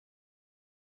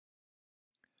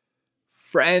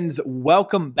Friends,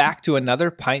 welcome back to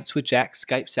another Pints with Jack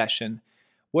Skype session,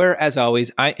 where, as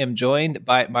always, I am joined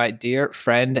by my dear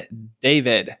friend,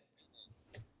 David.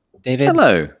 David.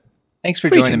 Hello. Thanks for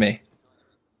joining me.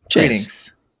 Cheers.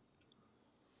 Greetings.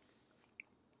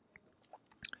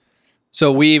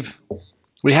 So we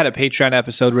had a Patreon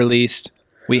episode released.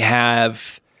 We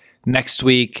have next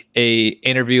week a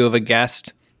interview of a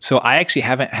guest. So I actually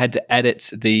haven't had to edit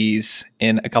these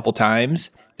in a couple times.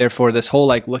 Therefore, this whole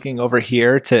looking over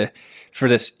here for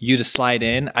you to slide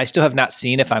in, I still have not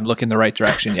seen if I'm looking the right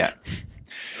direction yet.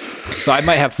 So I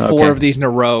might have four of these in a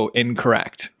row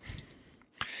incorrect.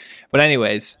 But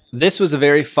anyways, this was a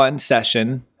very fun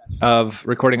session of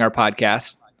recording our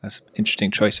podcast. That's an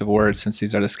interesting choice of words since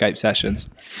these are the Skype sessions.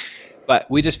 But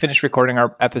we just finished recording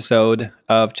our episode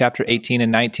of chapter 18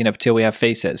 and 19 of Till We Have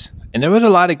Faces. And there was a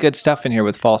lot of good stuff in here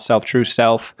with false self, true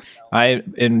self. I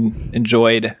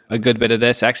enjoyed a good bit of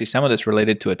this. Actually, some of this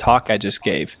related to a talk I just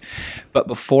gave. But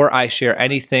before I share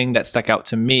anything that stuck out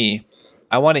to me,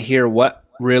 I want to hear what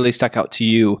really stuck out to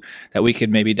you that we could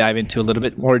maybe dive into a little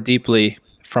bit more deeply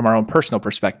from our own personal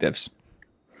perspectives.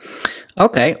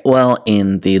 Okay, well,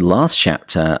 in the last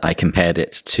chapter, I compared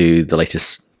it to the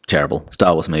latest terrible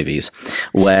Star Wars movies,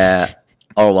 where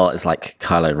Orwell is like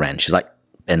Kylo Ren. She's like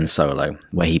Ben Solo,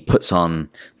 where he puts on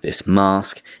this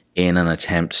mask in an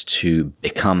attempt to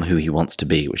become who he wants to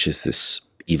be, which is this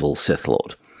evil Sith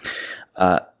Lord.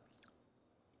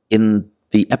 In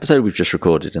the episode we've just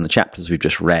recorded, in the chapters we've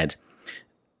just read,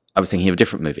 I was thinking of a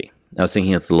different movie. I was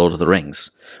thinking of The Lord of the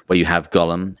Rings, where you have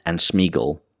Gollum and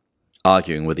Smeagol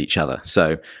arguing with each other.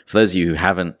 So for those of you who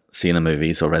haven't seen the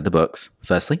movies or read the books,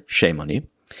 firstly, shame on you.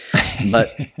 But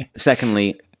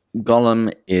secondly,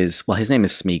 Gollum is, well, his name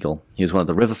is Smeagol. He was one of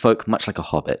the river folk, much like a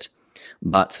hobbit.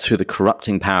 But through the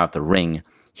corrupting power of the ring,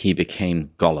 he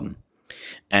became Gollum.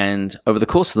 And over the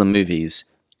course of the movies,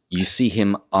 you see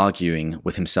him arguing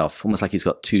with himself, almost like he's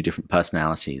got two different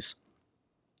personalities.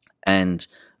 And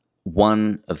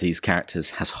one of these characters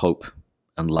has hope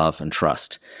and love and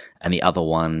trust, and the other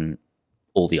one,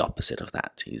 all the opposite of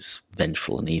that. He's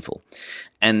vengeful and evil.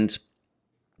 And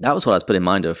that was what I was put in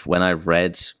mind of when I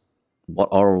read what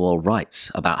Orwell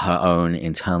writes about her own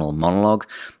internal monologue,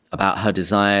 about her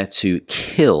desire to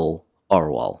kill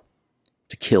Orwell,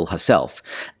 to kill herself,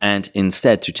 and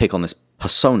instead to take on this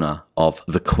persona of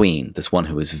the queen, this one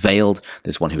who is veiled,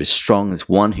 this one who is strong, this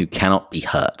one who cannot be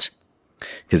hurt.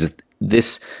 Because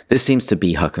this seems to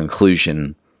be her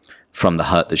conclusion from the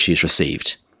hurt that she's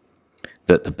received.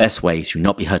 That the best way to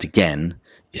not be hurt again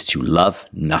is to love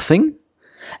nothing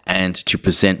and to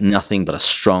present nothing but a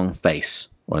strong face,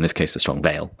 or in this case, a strong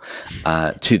veil,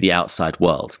 to the outside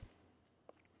world.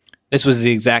 This was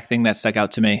the exact thing that stuck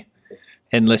out to me.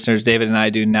 And listeners, David and I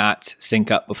do not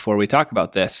sync up before we talk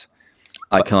about this.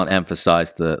 I can't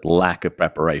emphasize the lack of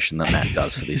preparation that Matt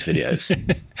does for these videos.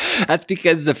 That's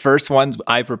because the first ones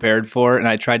I prepared for, and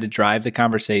I tried to drive the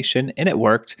conversation, and it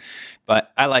worked.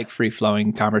 But I like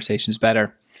free-flowing conversations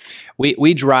better.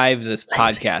 We drive this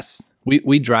podcast.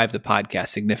 We drive the podcast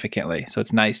significantly, so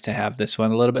it's nice to have this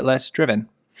one a little bit less driven.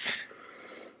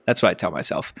 That's what I tell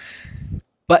myself.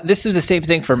 But this is the same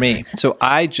thing for me. So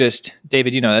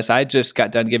David, you know this, I just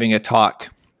got done giving a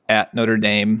talk at Notre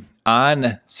Dame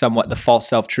on somewhat the false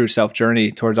self, true self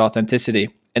journey towards authenticity.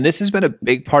 And this has been a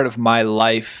big part of my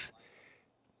life,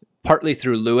 partly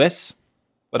through Lewis,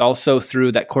 but also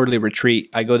through that quarterly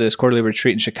retreat. I go to this quarterly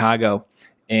retreat in Chicago,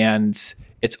 and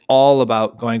it's all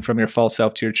about going from your false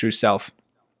self to your true self.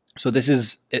 So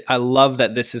I love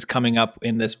that this is coming up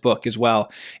in this book as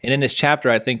well. And in this chapter,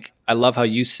 I love how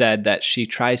you said that she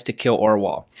tries to kill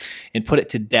Orwell and put it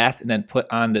to death and then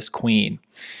put on this queen.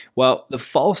 Well, the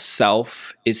false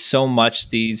self is so much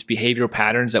these behavioral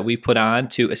patterns that we put on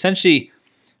to essentially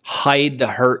hide the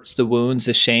hurts, the wounds,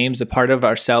 the shames, the part of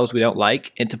ourselves we don't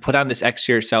like, and to put on this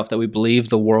exterior self that we believe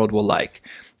the world will like.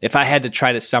 If I had to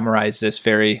try to summarize this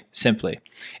very simply,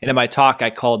 and in my talk, I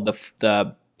called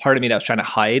the part of me that was trying to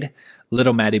hide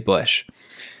Little Maddie Bush,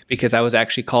 because I was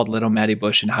actually called Little Maddie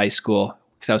Bush in high school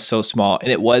because I was so small,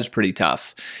 and it was pretty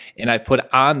tough. And I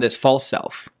put on this false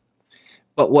self.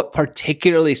 But what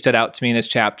particularly stood out to me in this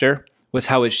chapter was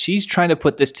how as she's trying to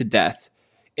put this to death,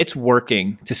 it's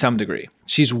working to some degree.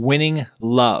 She's winning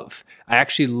love. I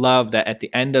actually love that at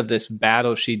the end of this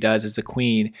battle she does as the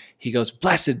queen, he goes,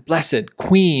 "Blessed, blessed,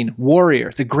 queen,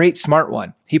 warrior, the great smart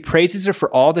one." He praises her for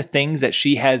all the things that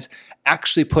she has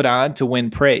actually put on to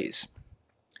win praise.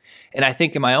 And I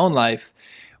think in my own life,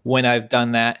 when I've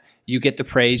done that, you get the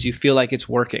praise, you feel like it's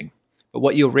working. But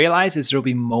what you'll realize is there'll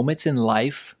be moments in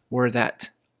life where that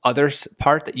other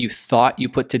part that you thought you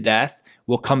put to death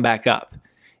will come back up.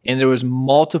 And there was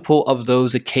multiple of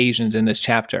those occasions in this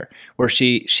chapter where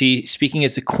she speaking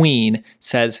as the queen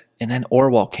says, and then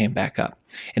Orwell came back up.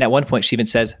 And at one point she even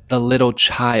says, the little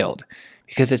child,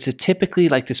 because it's typically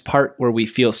like this part where we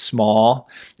feel small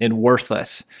and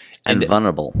worthless. And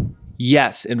vulnerable.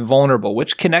 Yes, and vulnerable,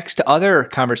 which connects to other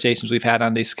conversations we've had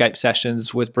on these Skype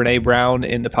sessions with Brene Brown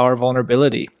in the power of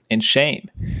vulnerability and shame.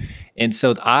 And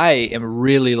so I am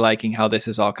really liking how this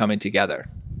is all coming together.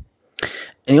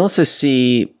 And you also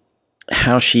see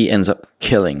how she ends up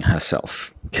killing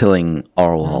herself, killing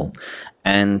Orwell.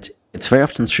 And it's very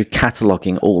often through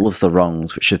cataloging all of the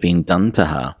wrongs which have been done to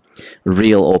her,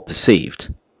 real or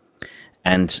perceived,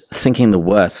 and thinking the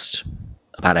worst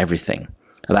about everything,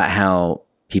 about how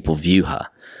people view her.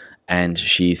 And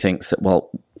she thinks that, well,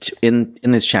 in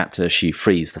this chapter, she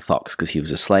frees the fox because he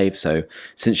was a slave. So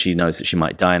since she knows that she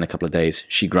might die in a couple of days,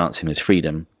 she grants him his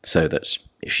freedom so that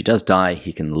if she does die,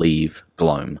 he can leave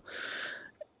Glome.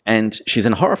 And she's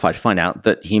then horrified to find out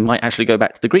that he might actually go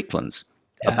back to the Greeklands,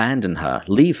 abandon her,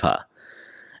 leave her.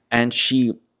 And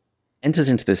she enters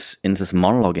into this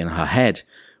monologue in her head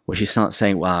where she starts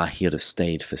saying, well, he would have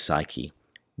stayed for Psyche.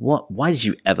 Why did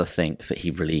you ever think that he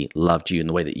really loved you in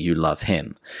the way that you love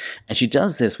him? And she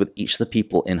does this with each of the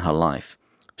people in her life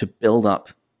to build up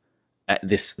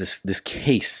this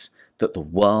case that the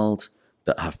world,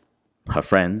 that her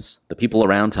friends, the people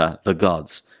around her, the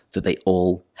gods, that they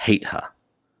all hate her.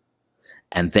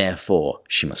 And therefore,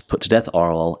 she must put to death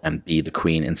Orwell and be the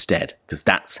queen instead, because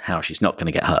that's how she's not going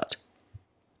to get hurt.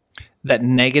 That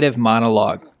negative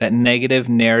monologue, that negative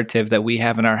narrative that we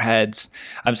have in our heads.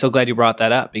 I'm so glad you brought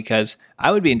that up, because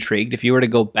I would be intrigued if you were to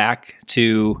go back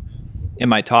to, in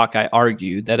my talk, I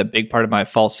argued that a big part of my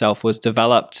false self was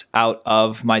developed out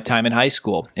of my time in high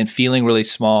school and feeling really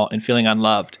small and feeling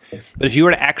unloved. But if you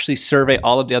were to actually survey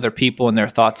all of the other people and their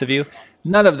thoughts of you,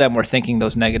 none of them were thinking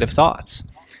those negative thoughts.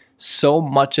 So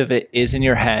much of it is in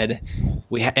your head.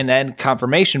 And then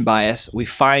confirmation bias, we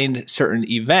find certain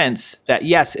events that,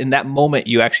 yes, in that moment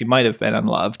you actually might have been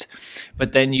unloved,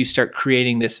 but then you start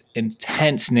creating this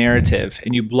intense narrative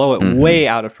and you blow it way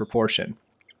out of proportion.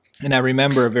 And I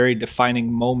remember a very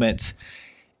defining moment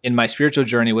in my spiritual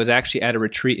journey was actually at a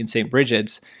retreat in St.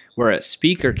 Bridget's, where a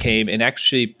speaker came and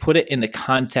actually put it in the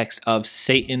context of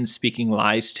Satan speaking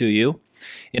lies to you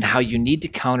and how you need to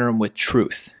counter them with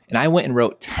truth. And I went and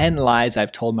wrote 10 lies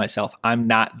I've told myself. I'm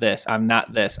not this, I'm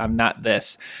not this, I'm not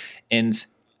this. And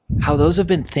how those have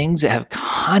been things that have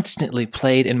constantly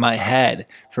played in my head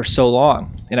for so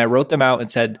long. And I wrote them out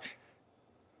and said,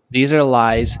 these are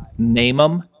lies, name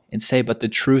them, and say, but the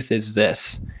truth is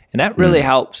this. And that really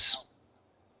helps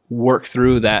work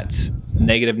through that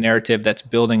negative narrative that's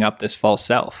building up this false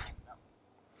self.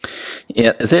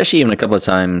 Yeah, there's actually even a couple of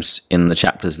times in the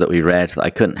chapters that we read that I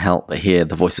couldn't help but hear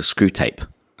the voice of Screwtape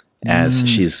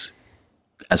as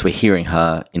we're hearing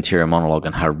her interior monologue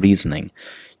and her reasoning.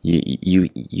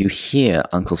 You hear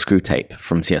Uncle Screwtape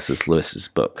from C.S. Lewis's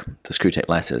book, The Screwtape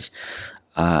Letters,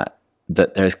 that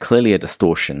there is clearly a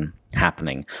distortion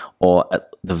happening, or at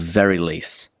the very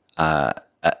least,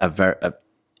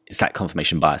 it's that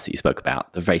confirmation bias that you spoke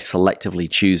about. They're very selectively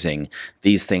choosing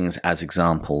these things as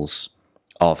examples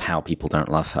of how people don't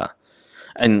love her.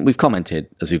 And we've commented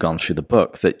as we've gone through the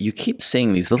book that you keep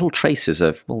seeing these little traces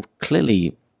of, well,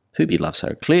 clearly Hubie loves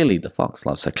her, clearly the fox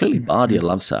loves her, clearly Bardia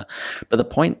loves her. But the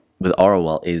point with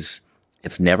Orwell is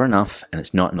it's never enough, and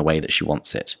it's not in the way that she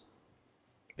wants it.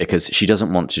 Because she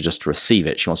doesn't want to just receive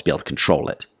it, she wants to be able to control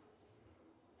it.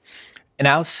 And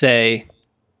I'll say,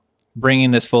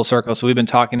 bringing this full circle, so we've been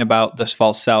talking about this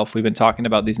false self, we've been talking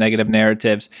about these negative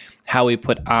narratives, how we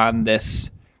put on this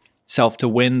self to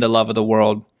win the love of the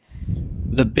world.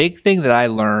 The big thing that I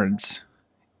learned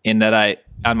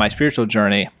on my spiritual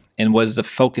journey, and was the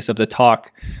focus of the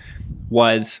talk,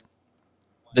 was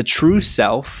the true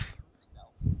self.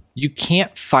 You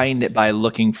can't find it by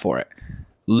looking for it.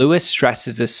 Lewis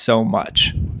stresses this so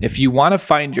much. If you want to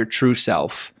find your true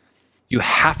self, you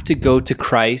have to go to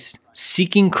Christ,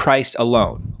 seeking Christ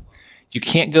alone. You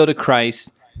can't go to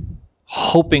Christ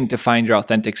hoping to find your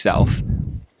authentic self.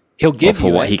 He'll give you it.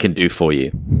 Or for what he can do for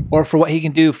you. Or for what he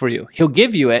can do for you. He'll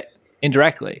give you it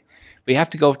indirectly, but you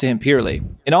have to go to him purely.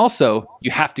 And also,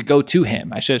 you have to go to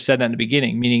him. I should have said that in the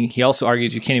beginning, meaning he also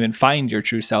argues you can't even find your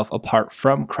true self apart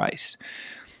from Christ.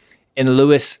 And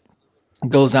Lewis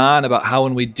goes on about how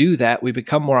when we do that, we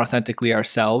become more authentically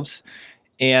ourselves.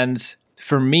 And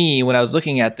for me, when I was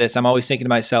looking at this, I'm always thinking to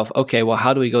myself, okay, well,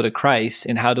 how do we go to Christ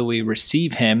and how do we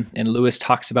receive him? And Lewis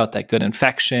talks about that good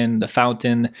infection, the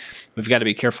fountain. We've got to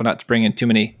be careful not to bring in too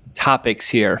many topics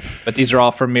here, but these are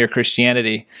all from mere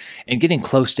Christianity, and getting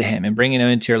close to him and bringing him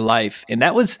into your life. And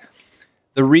that was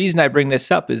The reason I bring this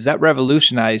up is that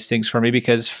revolutionized things for me,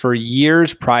 because for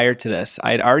years prior to this,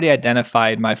 I had already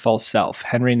identified my false self.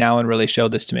 Henry Nouwen really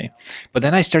showed this to me. But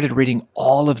then I started reading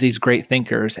all of these great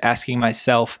thinkers, asking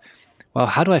myself, well,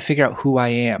 how do I figure out who I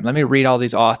am? Let me read all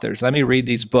these authors. Let me read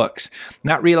these books.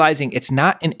 Not realizing it's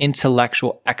not an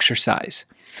intellectual exercise.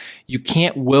 You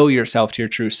can't will yourself to your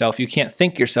true self. You can't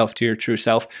think yourself to your true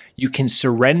self. You can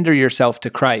surrender yourself to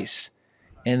Christ,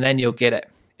 and then you'll get it.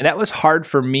 And that was hard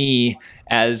for me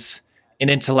as an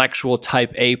intellectual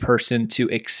type A person to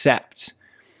accept,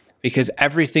 because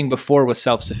everything before was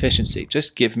self-sufficiency.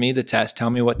 Just give me the test, tell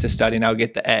me what to study, and I'll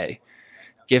get the A.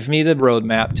 Give me the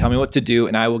roadmap, tell me what to do,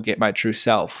 and I will get my true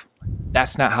self.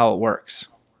 That's not how it works.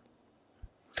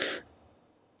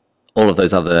 All of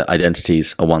those other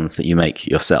identities are ones that you make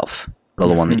yourself, not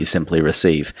the one that you simply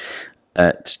receive.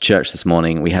 At church this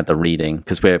morning, we had the reading,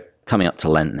 because we're coming up to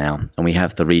Lent now, and we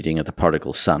have the reading of the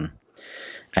prodigal son.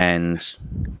 And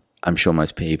I'm sure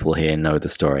most people here know the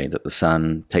story, that the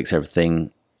son takes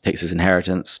everything, takes his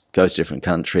inheritance, goes to a different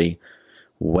country,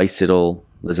 wastes it all,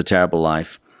 lives a terrible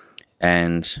life.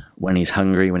 And when he's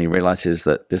hungry, when he realizes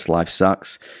that this life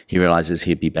sucks, he realizes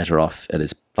he'd be better off at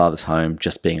his father's home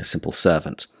just being a simple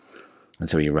servant. And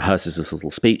so he rehearses this little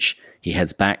speech. He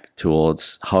heads back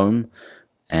towards home.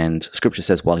 And scripture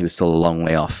says while he was still a long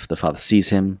way off, the father sees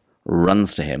him,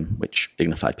 runs to him, which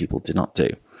dignified people did not do,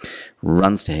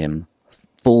 runs to him,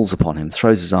 falls upon him,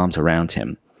 throws his arms around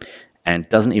him, and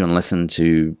doesn't even listen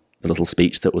to the little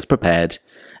speech that was prepared,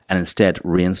 and instead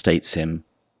reinstates him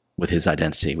with his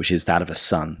identity, which is that of a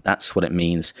son. That's what it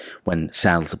means when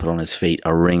sandals are put on his feet,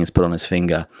 a ring is put on his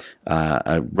finger,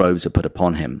 robes are put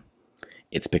upon him.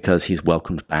 It's because he's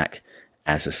welcomed back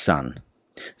as a son.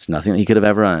 It's nothing that he could have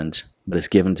ever earned, but it's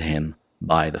given to him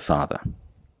by the Father.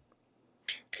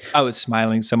 I was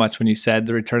smiling so much when you said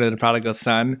the return of the prodigal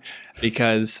son,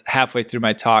 because halfway through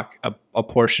my talk, a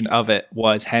portion of it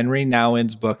was Henry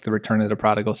Nouwen's book, The Return of the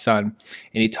Prodigal Son.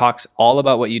 And he talks all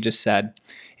about what you just said.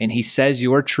 And he says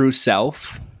your true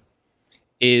self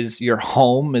is your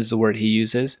home, is the word he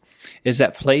uses, is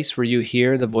that place where you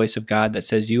hear the voice of God that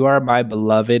says, you are my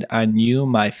beloved, on you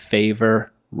my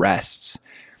favor rests.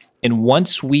 And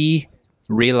once we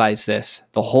realize this,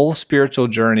 the whole spiritual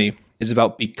journey is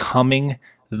about becoming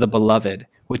the beloved,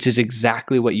 which is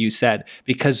exactly what you said,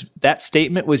 because that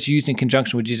statement was used in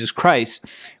conjunction with Jesus Christ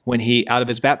when he, out of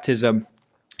his baptism,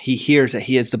 he hears that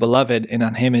he is the beloved and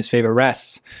on him his favor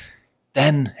rests.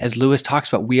 Then, as Lewis talks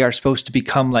about, we are supposed to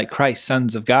become like Christ,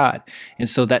 sons of God. And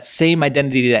so that same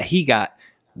identity that he got,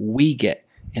 we get.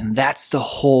 And that's the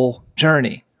whole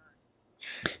journey.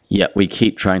 Yeah, we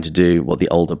keep trying to do what the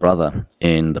older brother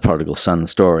in the prodigal son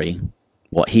story,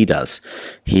 what he does.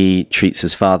 He treats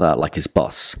his father like his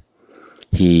boss.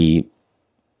 He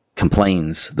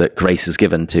complains that grace is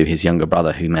given to his younger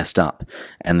brother who messed up,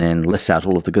 and then lists out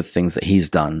all of the good things that he's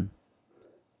done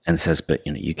and says, but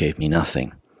you gave me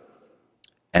nothing.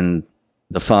 And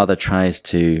the father tries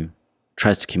to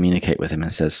communicate with him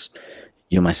and says,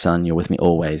 you're my son, you're with me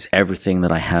always, everything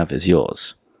that I have is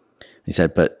yours. He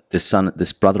said, but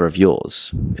this brother of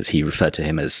yours, because he referred to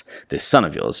him as this son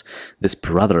of yours, this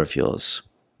brother of yours,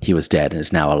 he was dead and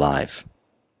is now alive.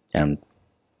 And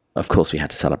of course we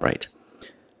had to celebrate.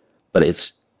 But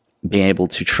it's being able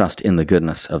to trust in the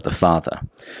goodness of the Father,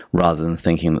 rather than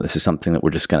thinking that this is something that we're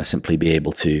just going to simply be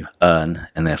able to earn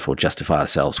and therefore justify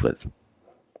ourselves with.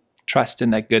 Trust in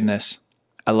that goodness.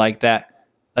 I like that.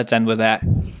 Let's end with that.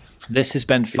 This has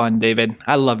been fun, David.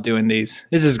 I love doing these.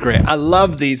 This is great. I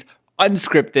love these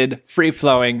unscripted,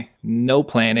 free-flowing, no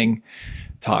planning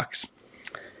talks.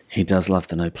 He does love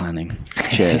the no planning.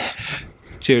 Cheers.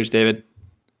 Cheers, David.